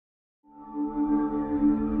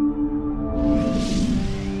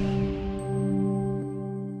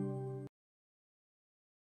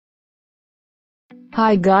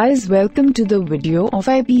Hi guys, welcome to the video of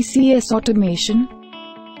IPCS automation.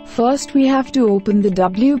 First we have to open the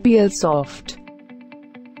WPLSoft.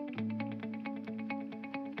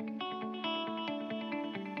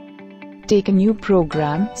 Take a new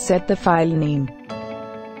program, set the file name.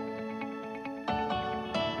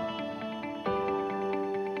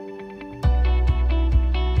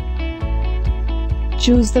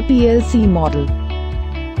 Choose the PLC model.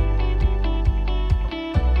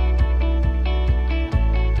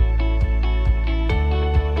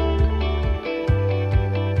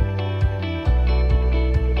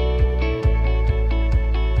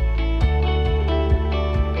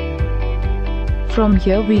 From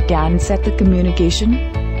here we can set the communication.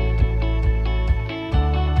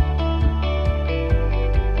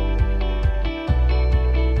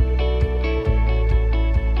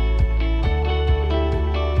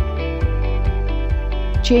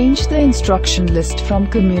 Change the instruction list from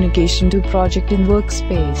communication to project in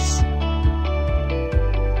workspace.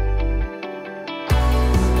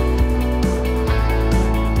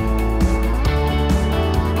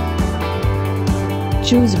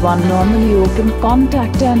 Choose one normally open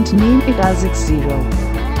contact and name it as X0.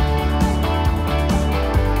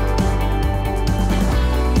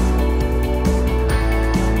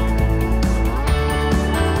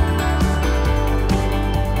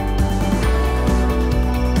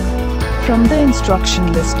 From the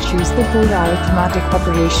instruction list, choose the for arithmetic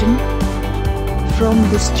operation. From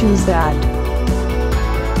this, choose the add.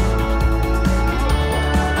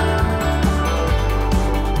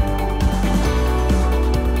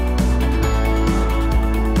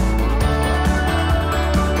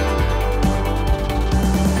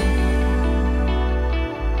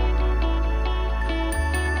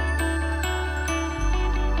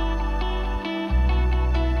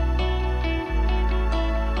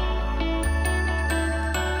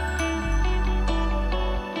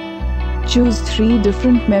 Choose 3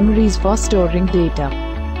 different memories for storing data.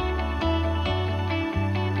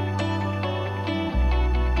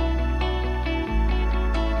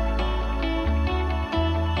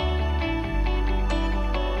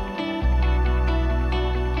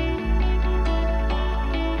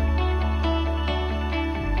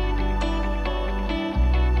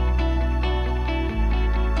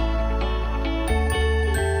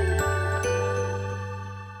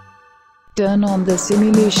 Turn on the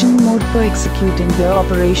simulation mode for executing the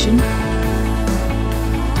operation.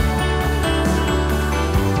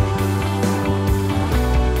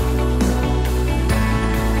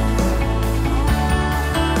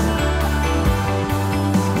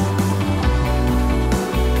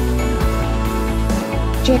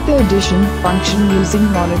 Check the addition function using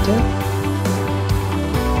monitor.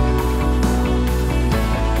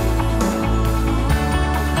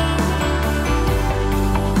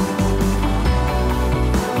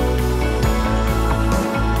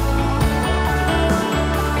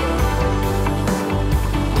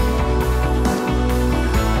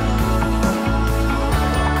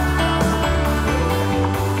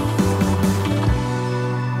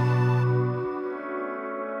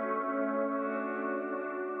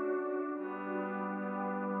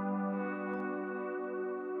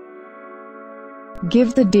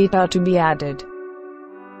 Give the data to be added.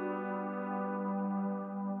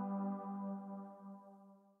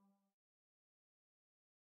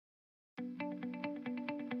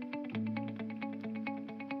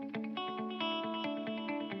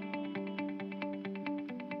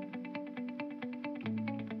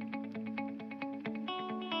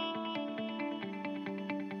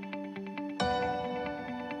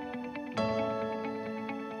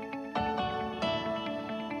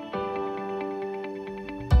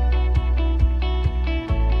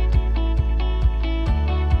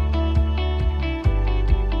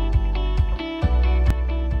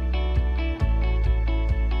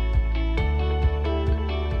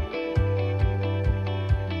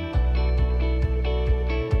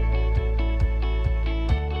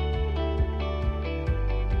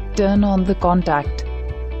 Turn on the contact.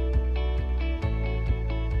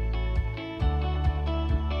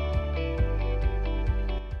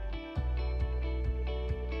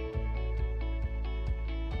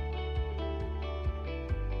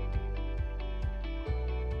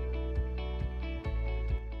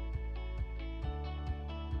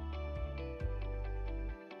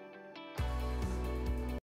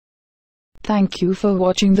 Thank you for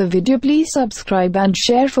watching the video. Please subscribe and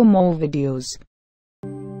share for more videos.